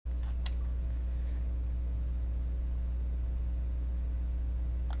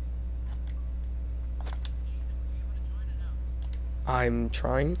I'm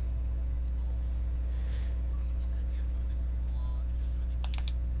trying.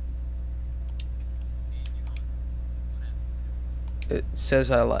 It says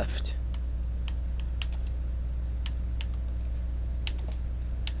I left.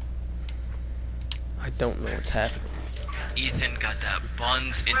 I don't know what's happening. Ethan got that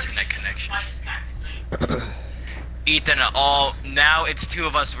buns internet connection. Ethan, now it's two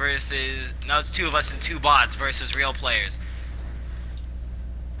of us and two bots versus real players.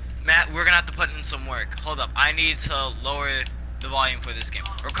 Matt, we're gonna have to put in some work. Hold up, I need to lower the volume for this game.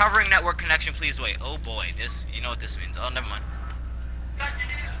 Recovering network connection, please wait. Oh boy, you know what this means. Oh, never mind.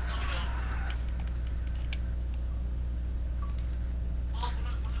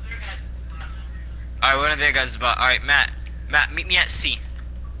 Alright, one of their guys is about. Alright, Matt, meet me at C.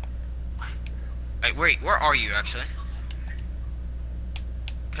 Alright, wait, where are you actually?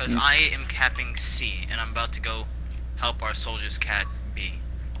 Because I am capping C, and I'm about to go help our soldiers cat B.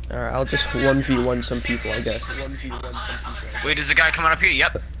 Alright, I'll just 1v1 some people, I guess. Wait, there's a guy coming up here.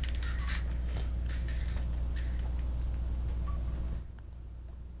 Yep.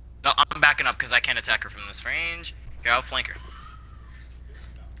 No, I'm backing up because I can't attack her from this range. Here, I'll flank her.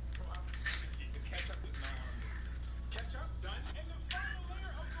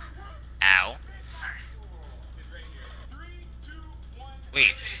 Ow.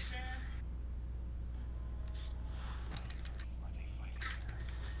 Wait.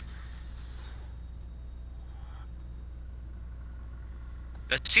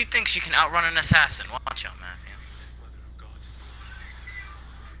 Does she think she can outrun an assassin? Watch out, man.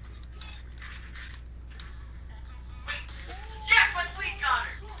 Yes, my fleet got her.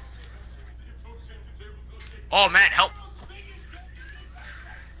 Oh, Matt, help.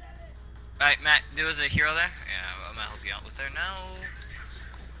 Alright, Matt, there was a hero there? Yeah, I'm gonna help you out with her now.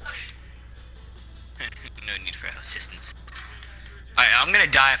 No need for assistance. Alright, I'm gonna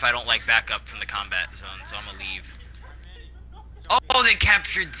die if I don't, like, back up from the combat zone, so I'm gonna leave. Oh, they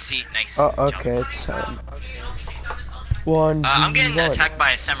captured C. Nice. Oh, okay, it's time. 1v1. I'm getting attacked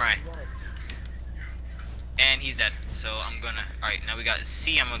by a samurai. And he's dead, so I'm gonna... Alright, now we got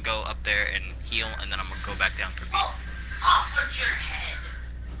C, I'm gonna go up there and heal, and then I'm gonna go back down for B. Off with your head!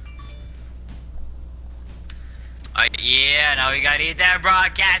 Yeah, now we gotta eat that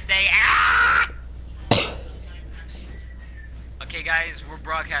broadcasting. Ah! Okay, guys, we're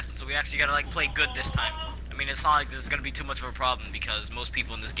broadcasting, so we actually gotta like play good this time. I mean, it's not like this is gonna be too much of a problem because most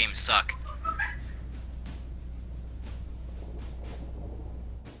people in this game suck.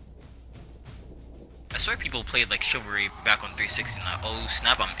 I swear people played like Chivalry back on 360 and oh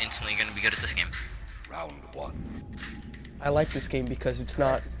snap, I'm instantly gonna be good at this game. Round 1. I like this game because it's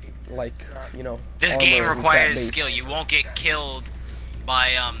not like, you know, this game requires skill. You won't get killed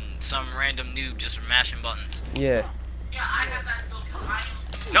by some random noob just mashing buttons. Yeah. Yeah, I have that skill because I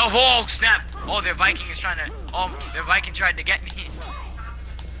am... No, whoa, snap! Oh, their Viking is trying to... Oh, their Viking tried to get me.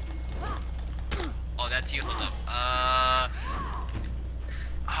 Oh, that's you. Hold up.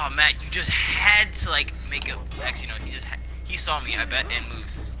 Oh, Matt, you just had to, like, make a... Actually, no, he saw me, I bet, and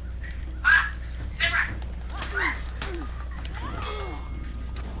moved. Ah! Samurai!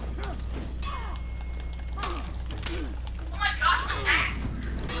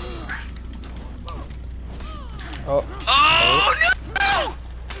 Oh. Oh no!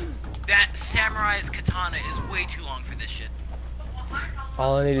 That samurai's katana is way too long for this shit.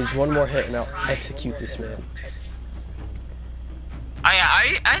 All I need is one more hit and I'll execute this man.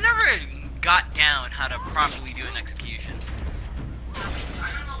 I never got down how to properly do an execution.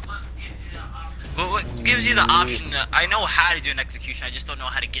 But what gives you the option to, I know how to do an execution, I just don't know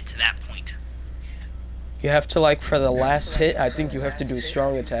how to get to that point. You have to, like, for the last hit, I think you have to do a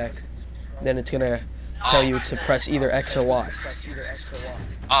strong attack. Then it's gonna tell you to press either X or Y.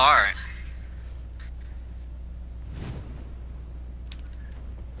 Oh, alright.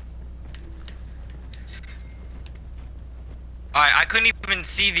 Alright, I couldn't even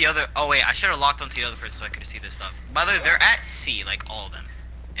see the other... Oh wait, I should have locked onto the other person so I could see their stuff. By the way, they're at C, like all of them.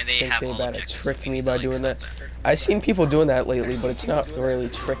 And they have all about to objectives, trick so we me need by to, like, doing that. stop I've seen people doing that lately, but it's not really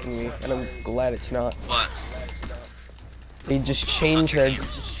tricking me, and I'm glad it's not. What? They just change their...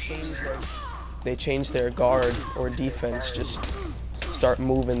 They change their guard or defense, just start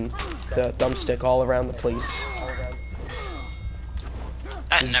moving the thumbstick all around the place.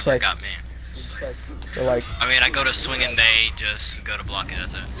 That It's never like- got me. They're like, I mean, I go to swing and they just go to block it,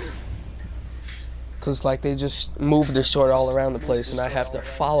 that's it. cause like they just move their sword all around the place, and I have to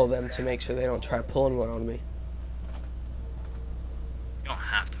follow them to make sure they don't try pulling one on me. You don't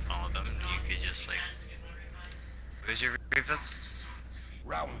have to follow them, you could just like... Where's your revive?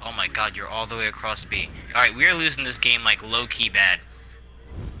 Round Oh my god, you're all the way across B. Alright, we are losing this game like low-key bad.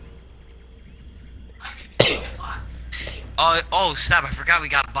 Oh, snap, I forgot we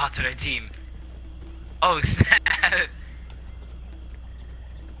got bots on our team. Oh, snap.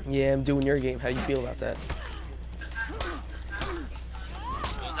 Yeah, I'm doing your game. How do you feel about that?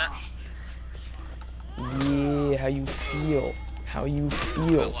 What was that? Yeah, how you feel? How you About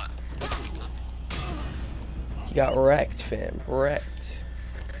feel? what? You got wrecked, fam. Wrecked.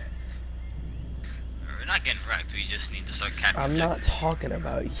 We're not getting wrecked, we just need to start capturing. I'm not talking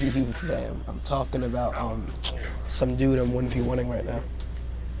about you, fam. I'm talking about some dude I'm 1v1ing right now.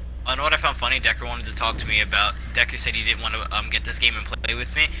 I know what I found funny. Decker wanted to talk to me about. Decker said he didn't want to get this game and play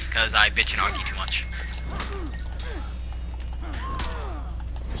with me because I bitch and argue too much.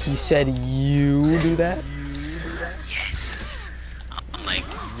 He said you do that? Yes. I'm like,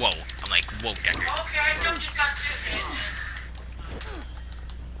 whoa. I'm like, whoa, Decker. Okay, I know just got two hits.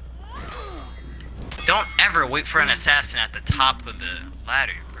 Don't ever wait for an assassin at the top of the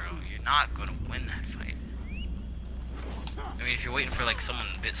ladder, bro. You're not gonna win that fight. I mean, if you're waiting for like someone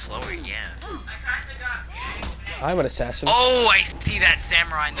a bit slower, yeah. I kinda got gang. I'm an assassin. Oh, I see that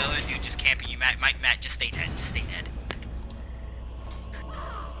samurai and the other dude just camping you, Matt. Matt, just stay dead. Just stay dead.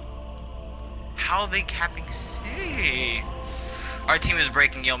 How are they capping C? Our team is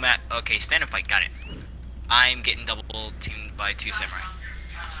breaking. Yo, Matt. Okay, stand and fight. Got it. I'm getting double teamed by 2 samurai.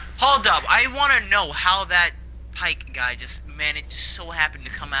 Hold up. I want to know how that pike guy just managed to so happen to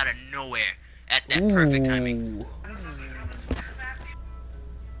come out of nowhere at that perfect timing. Ooh.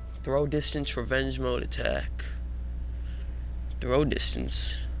 Throw distance, revenge mode attack. Throw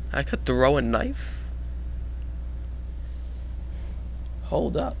distance. I could throw a knife?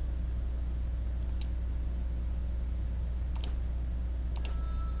 Hold up.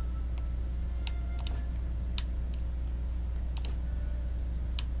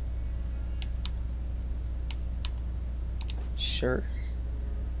 Sure.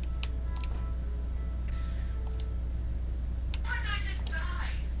 Why did I just die?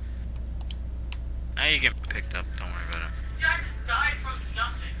 Now you get picked up. Don't worry about it. Yeah, I just died from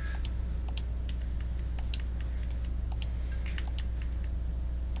nothing.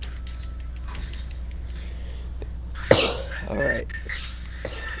 Alright.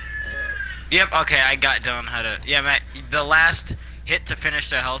 Yep, okay, I got down how to... Yeah, Matt, the last hit to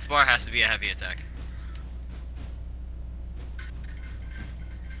finish the health bar has to be a heavy attack.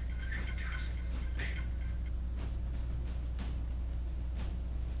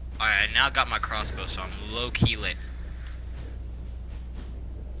 Alright, I now got my crossbow, so I'm low-key lit.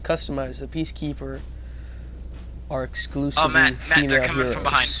 Customize the Peacekeeper are exclusively Oh, Matt, female they're coming heroes. from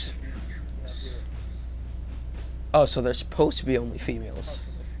behind. Oh, so they're supposed to be only females.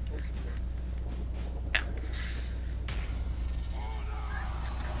 Yeah.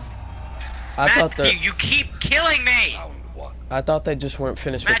 I thought Matthew, they you keep killing me! round one. I thought they just weren't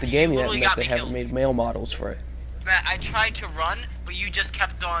finished with the Matthew, game you yet, literally and that got they me haven't killed. made male models for it. Matt, I tried to run, but you just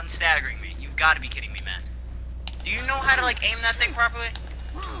kept on staggering me. You've got to be kidding me, Matt. Do you know how to, like, aim that thing properly?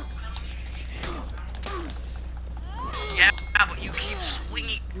 Yeah, but you keep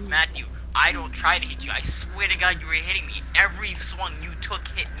swinging. Matthew, I don't try to hit you. I swear to God you were hitting me. Every swung you took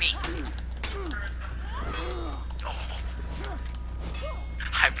hit me. Oh.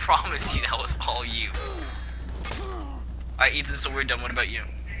 I promise you that was all you. Alright, Ethan, so we're done. What about you?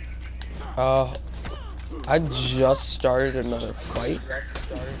 I just started another fight.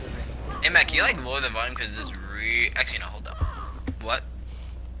 Hey, Matt, can you, like, lower the volume? Because this Actually, no, hold up. What?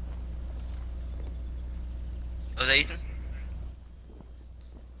 Was that Ethan?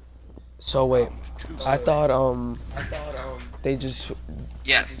 So wait, I thought they just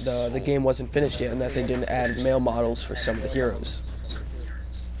Yeah. the game wasn't finished yet, and that they didn't add male models for some of the heroes.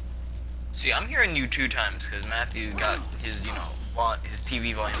 See, I'm hearing you 2 times because Matthew got his, you know, his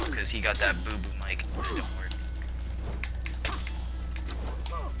TV volume because he got that boo-boo mic. It don't work.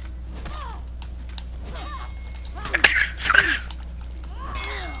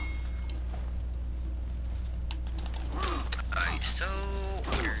 Alright, so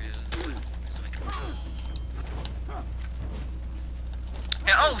where is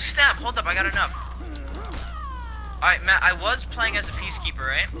yeah, oh snap! Hold up, I got enough. Alright, Matt, I was playing as a peacekeeper,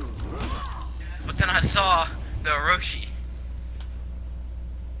 right? But then I saw the Orochi.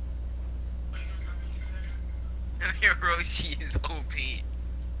 And the Orochi is OP.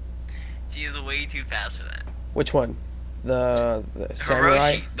 She is way too fast for that. Which one? The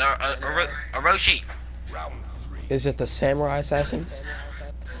samurai? Orochi. The Orochi. Round three. Is it the samurai assassin?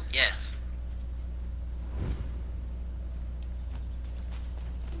 Yes.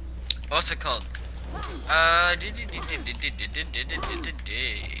 What's it called?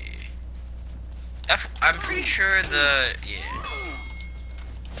 I'm pretty sure yeah.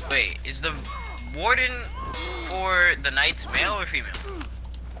 Wait, is the warden for the knights male or female?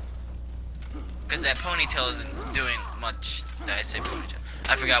 Because that ponytail isn't doing much. Did I say ponytail?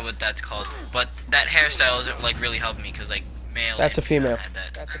 I forgot what that's called. But that hairstyle isn't like really helping me because like male. That's a female. Had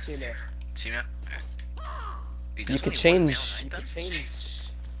that. That's a female. Female? Wait, You there's could only one change. male knight then?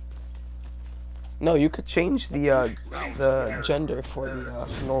 No, you could change the gender for the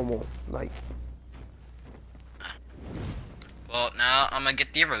normal, like. Well, now I'm gonna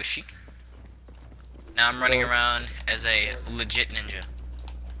get the Orochi. Now I'm running around as a legit ninja.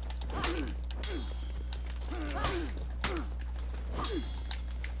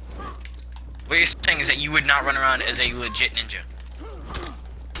 What you're saying is that you would not run around as a legit ninja.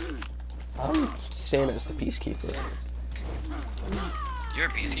 I'm staying as the peacekeeper. You're a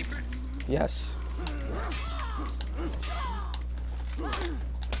peacekeeper. Yes.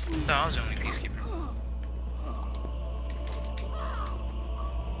 No, I was the only peacekeeper.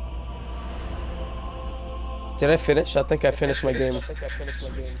 Did I finish? I think I finished my game.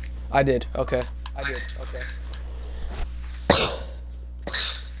 I did. Okay.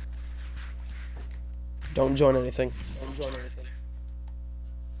 Don't join anything.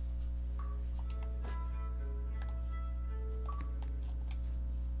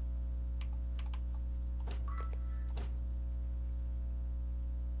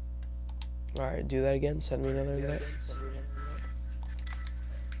 Alright, do that again. Send me another invite.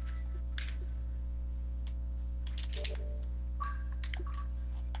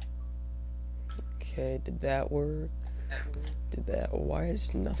 Okay, did that work? Did that? Why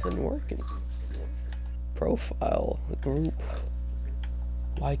is nothing working? Profile, group.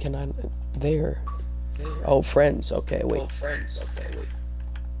 Why can I? There. Oh, friends. Okay, wait.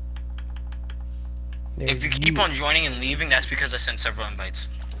 If you keep on joining and leaving, that's because I sent several invites.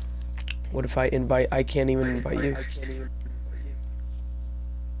 What if I invite? I can't even invite you.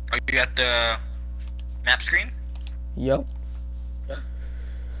 Are you at the map screen? Yup.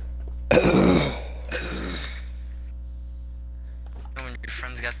 When your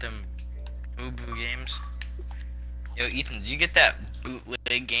friends got them boo-boo games. Yo, Ethan, did you get that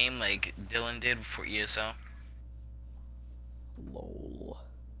bootleg game like Dylan did for ESL? Lol.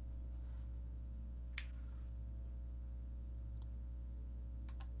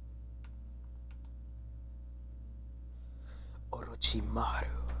 Orochimaru.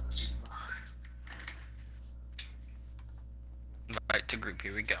 Right to group,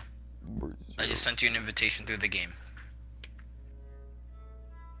 here we go. I just sent you an invitation through the game.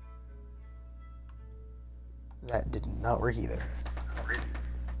 That did not work either.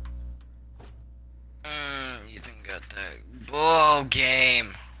 Ethan got that bull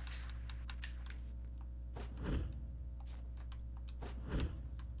game.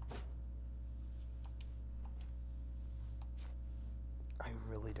 I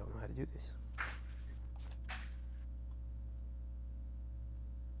really don't know how to do this.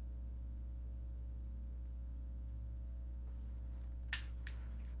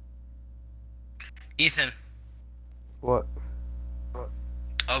 Ethan. What?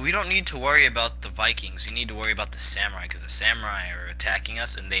 We don't need to worry about the Vikings. We need to worry about the samurai, because the samurai are attacking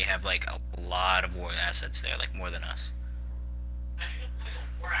us, and they have like a lot of war assets there, like more than us. I need to play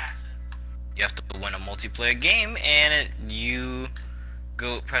the war assets. You have to win a multiplayer game, and you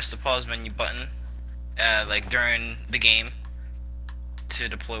go press the pause menu button, like during the game, to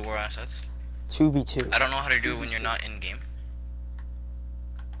deploy war assets. 2v2. I don't know how to do it when you're not in game.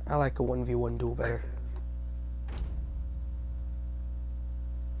 I like a 1v1 duel better.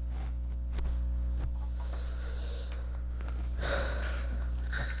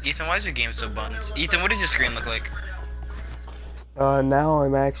 Ethan, why is your game so buns? Ethan, what does your screen look like? Now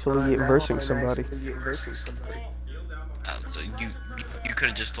I'm actually versing somebody. So you could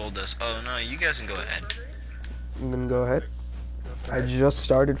have just told us. Oh no, you guys can go ahead. And then go ahead. I just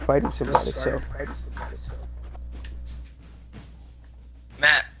started fighting somebody, so.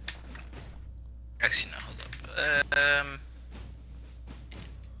 Matt. Actually, no, hold up.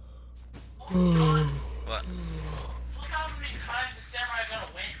 What? Look how many times the samurai are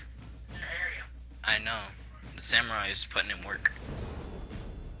gonna win in their area. I know. The samurai is putting in work.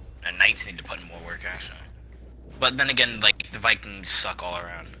 The knights need to put in more work, actually. But then again, like, the Vikings suck all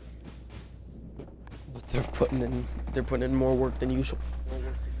around. But they're putting in more work than usual.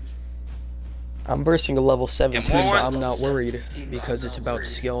 I'm versing a level 17, but I'm not worried because it's about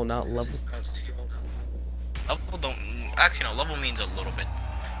skill, not level. Level don't... Actually, no, level means a little bit.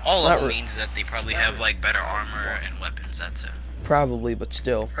 All level means is that they probably have, like, better armor and weapons, that's it. Probably, but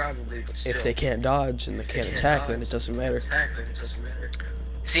still. If they can't dodge and they can't attack, then it doesn't matter.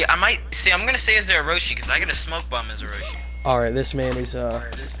 See, I'm gonna say as their Orochi because I get a smoke bomb as Orochi. Alright, this man is,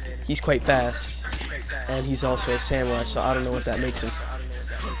 he's quite fast. And he's also a samurai, so I don't know what that makes him.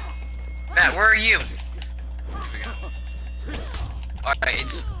 Matt, where are you? Alright,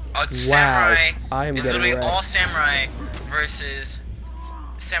 it's Wow, samurai. I am It's getting literally all wrecked. samurai versus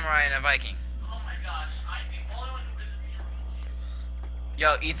samurai and a Viking. Oh my gosh, I'm the only one who isn't the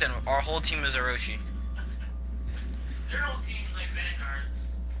Yo, Ethan, our whole team is Orochi. Their whole team's like vanguards.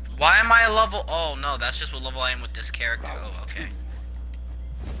 Why am I a level? Oh no, that's just what level I am with this character. Oh, okay.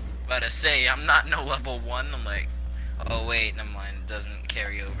 About to say, I'm not no level 1. I'm like, oh wait, never mind. It doesn't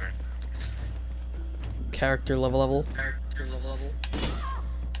carry over. Character level.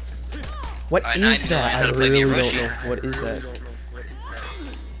 What Alright, is now I that? know I how to play the really don't Orochi. know. What is that?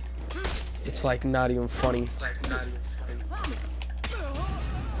 It's like not even funny.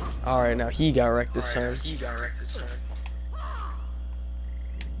 Alright, now he got wrecked this time.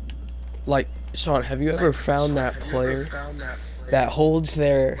 Like, Sean, have you ever found that player that holds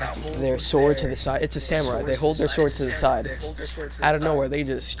their sword to the side? It's a samurai. They hold their sword to the side. Out of nowhere, they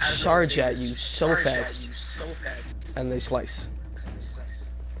just charge at you so fast, and they slice.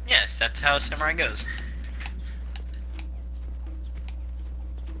 Yes, that's how a samurai goes.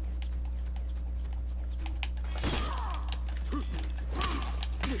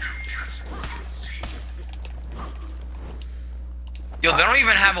 Yo, they don't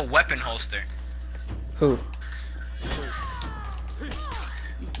even have a weapon holster. Who?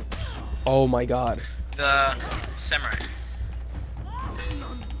 Oh my god. The samurai.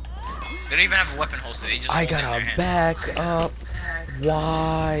 They don't even have a weapon holster. They just I hold it in their gotta hand. back up.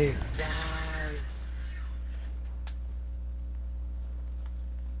 Why?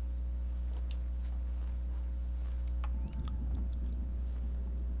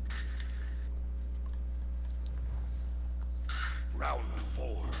 Round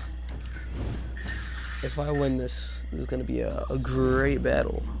 4. If I win this, this is gonna be a great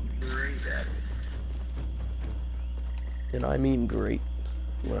battle. And I mean great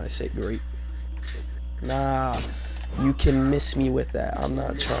when I say great. Nah, you can miss me with that. I'm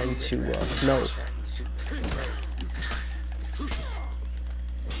not trying to, no.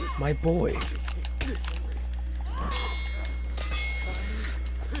 My boy.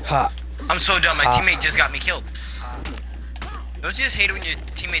 Ha. I'm so dumb. My teammate just got me killed. Don't you just hate it when your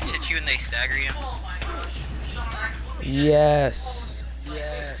teammates hit you and they stagger you? Yes.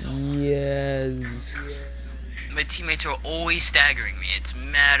 Yes. My teammates are always staggering me. It's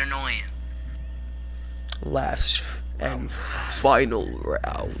mad annoying. Last and final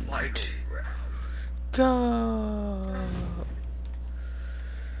round. Go.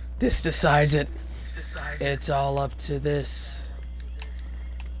 This decides it. It's all up to this.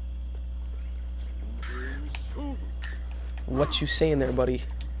 What you saying there, buddy?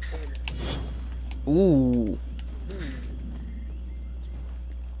 Ooh.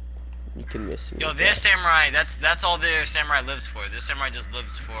 You can miss me. Yo, with their that. samurai, that's all their samurai lives for. Their samurai just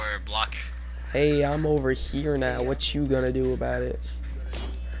lives for blocking. Hey, I'm over here now. What you gonna do about it?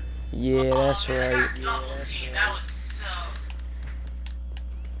 Yeah, that's right. That was so.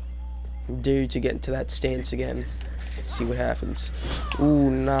 Dare to get into that stance again. See what happens. Ooh,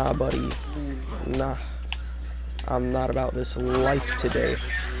 nah, buddy. Nah. I'm not about this life today.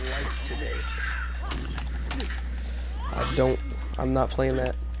 I'm not playing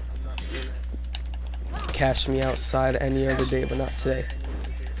that. Cash me outside any other day, but not today.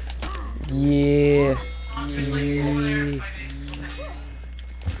 Yeah. Yeah.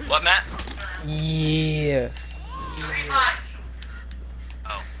 What, Matt? Yeah.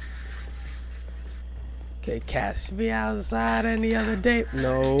 Oh. Okay, cash me outside any other day.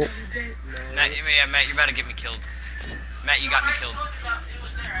 No. Matt, yeah, Matt, you're about to get me killed. Matt, you got me killed.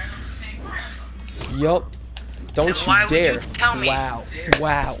 Yup. Don't Then you why would dare. you tell me? Wow.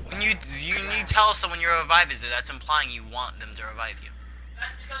 Wow. When you tell someone you're a revivisor, that's implying you want them to revive you.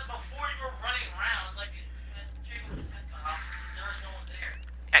 That's because before you were running around, like, there was no one there.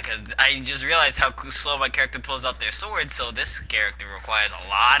 Yeah, because I just realized how slow my character pulls out their sword, so this character requires a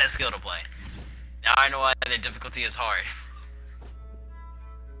lot of skill to play. Now I know why the difficulty is hard.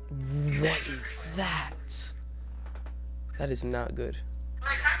 What is that? That is not good.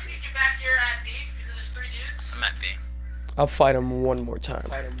 Like, how can you get back here at B? Because there's 3 dudes? I'm at B. I'll fight him one more time.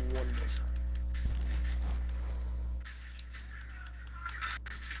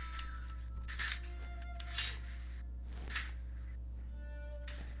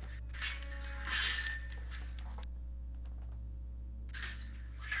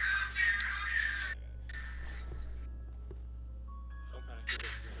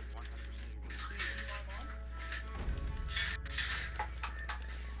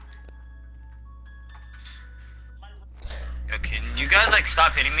 You guys like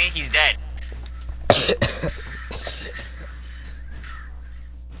stop hitting me? He's dead.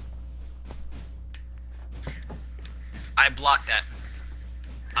 I blocked that.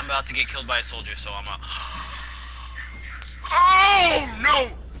 I'm about to get killed by a soldier, so I'm a. Oh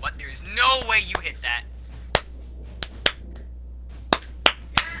no! What? There's no way you hit that.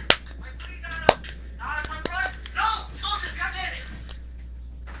 No! Soldiers, goddammit!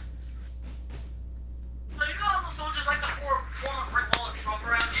 So you know how the soldiers like to form a brick wall and trump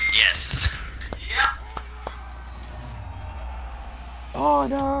around you? Yes. Yeah. Oh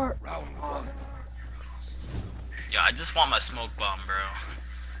no! Round one. Yeah, I just want my smoke bomb, bro.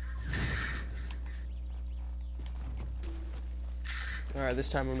 Alright, this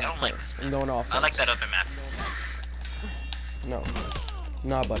time I'm I not don't playing. like this I'm map. going off. I like that other map. No.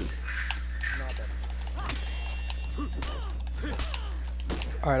 Nah, buddy.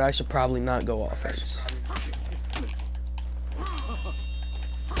 Alright, I should probably not go offense.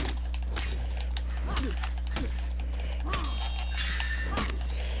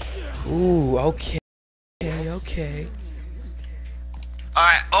 Ooh, okay. Okay.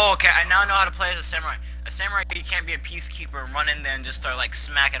 Alright, oh, okay, I now know how to play as a samurai. A samurai, you can't be a peacekeeper and run in there and just start, like,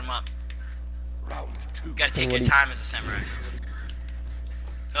 smacking them up. Round two. You gotta take And your what do you- time as a samurai.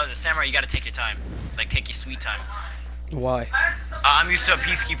 No, as a samurai, you gotta take your time. Like, take your sweet time. Why? I'm used to a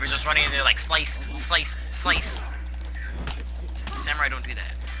peacekeeper just running in there like, slice, slice, slice. Samurai don't do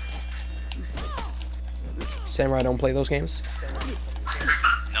that. Samurai don't play those games?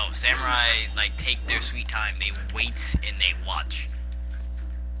 No, samurai, like, take their sweet time. They wait and they watch.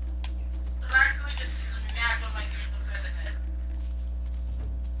 I actually just smacked on my game upside the head.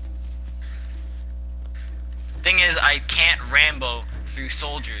 Thing is, I can't Rambo through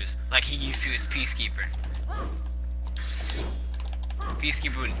soldiers like he used to as peacekeeper.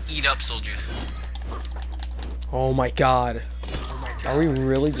 Peacekeeper would eat up soldiers. Oh my god. Are we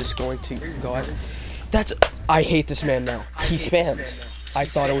really just going to go at That's I hate this man now. He spammed. I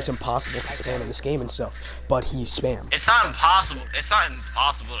thought it was impossible to spam in this game and stuff, but he spammed. It's not impossible. It's not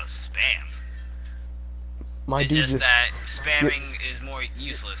impossible to spam. My It's dude just just that spamming is more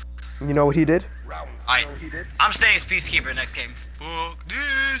useless. You know what he did? Round I'm staying as peacekeeper next game. Fuck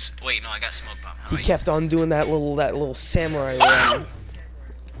this. Wait, no, I got smoke bomb. How He do I kept use on doing that little samurai run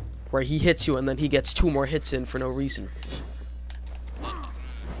where he hits you and then he gets 2 more hits in for no reason.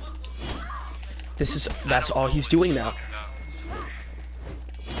 That's all he's doing now.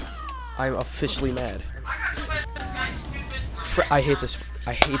 I'm officially mad. I hate this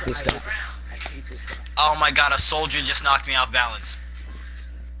guy. Oh my god, a soldier just knocked me off balance.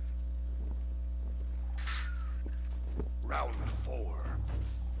 Round four.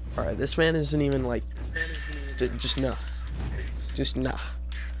 Alright, this man isn't even like just nah. Just nah.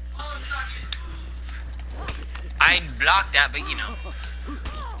 I blocked that, but you know.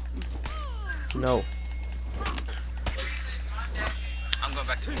 No. I'm going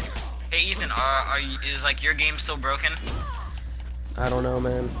back to PC. Hey Ethan, is like your game still broken? I don't know,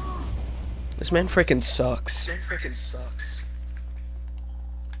 man. This man freaking sucks.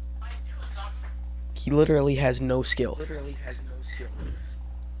 He literally has no skill. Who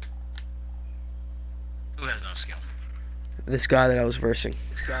has no skill? This guy that I was versing.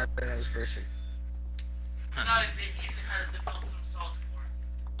 Not a big easy kind of develop some salt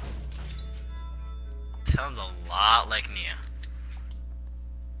for. Sounds a lot like Nia.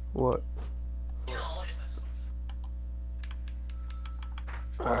 What? You know, always have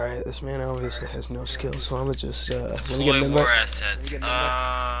some. Alright, this man obviously has no skill, so I'm gonna just let me get Deploy an war invite. assets.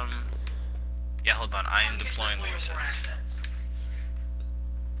 Yeah, hold on. I am deploying war assets.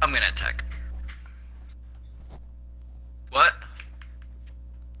 I'm gonna attack. What?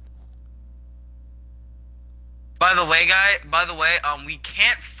 By the way, we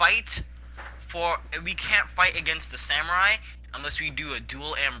can't fight against the samurai unless we do a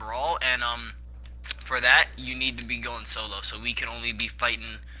duel and brawl, and for that you need to be going solo, so we can only be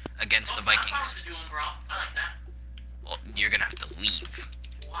fighting against the Vikings. Well, you're gonna have to leave.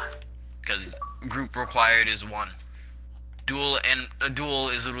 Because group required is 1. A duel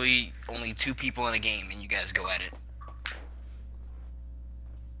is literally only 2 people in a game, and you guys go at it.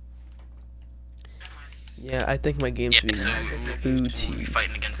 Yeah, I think my game's Yeah, being so we'll be booty.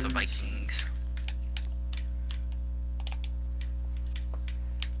 fighting against the Vikings.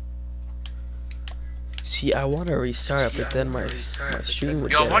 See, I want to restart, but then my stream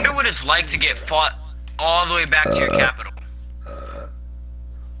would Yo, I get wonder out. what it's like to get fought all the way back to your capital.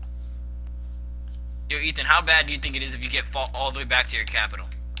 Yo, Ethan, how bad do you think it is if you get fought all the way back to your capital?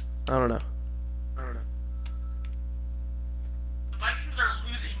 I don't know. The Vikings are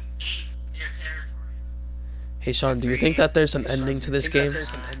losing 8 of their territories. Hey Sean, do you think that there's an ending to this game?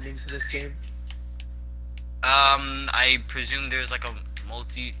 I presume there's like a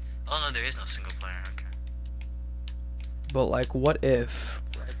multi. Oh no, there is no single player. Okay. But like, what if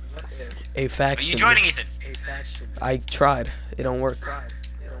a Are faction? you joining Ethan? I tried. It don't work.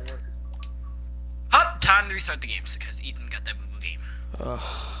 Hup! Time to restart the games because Ethan got that boo boo game.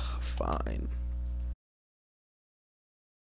 Ugh, fine.